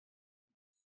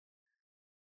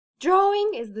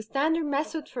Drawing is the standard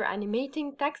method for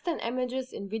animating text and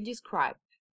images in VideoScribe.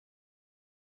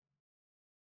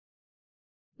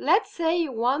 Let's say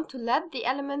you want to let the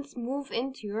elements move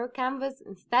into your canvas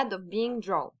instead of being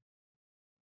drawn.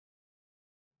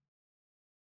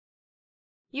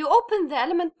 You open the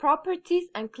element properties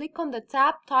and click on the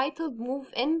tab titled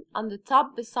Move In on the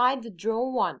top beside the Draw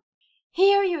one.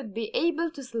 Here you would be able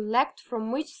to select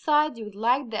from which side you would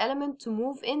like the element to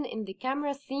move in the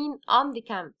camera scene on the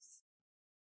canvas.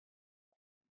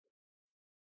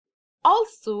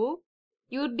 Also,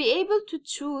 you would be able to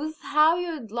choose how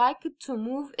you would like it to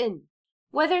move in,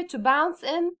 whether to bounce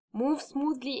in, move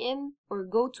smoothly in, or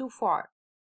go too far.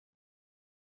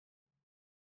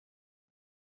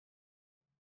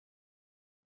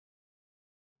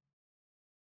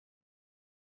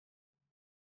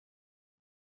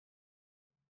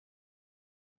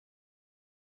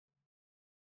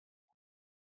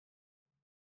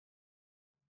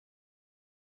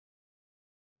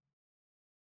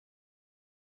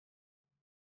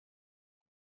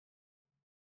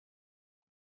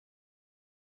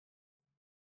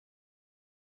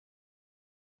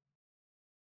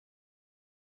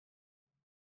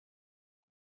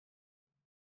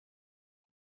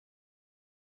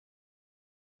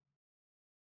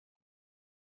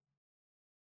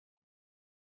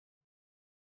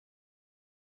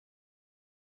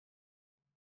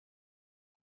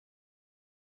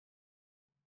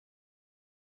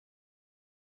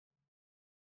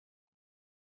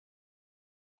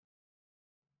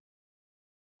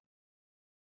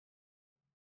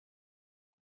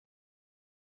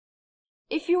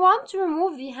 If you want to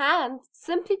remove the hand,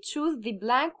 simply choose the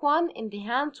blank one in the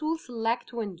Hand Tool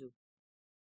Select window.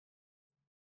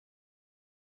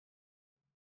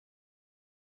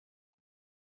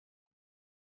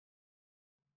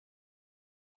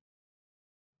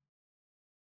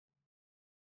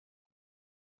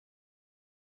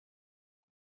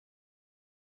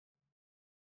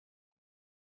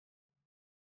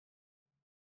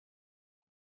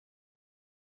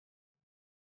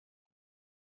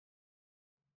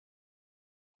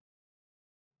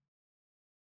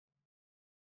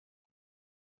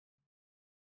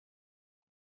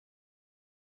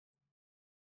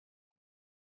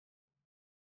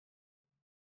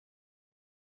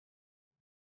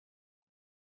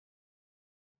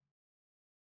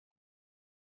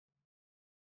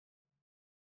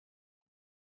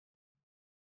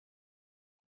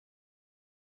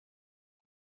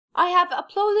 I have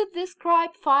uploaded this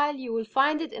scribe file. You will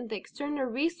find it in the external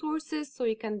resources, so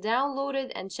you can download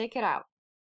it and check it out.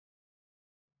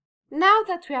 Now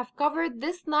that we have covered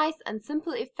this nice and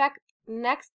simple effect,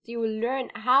 next you will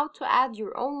learn how to add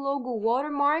your own logo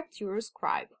watermark to your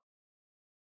scribe.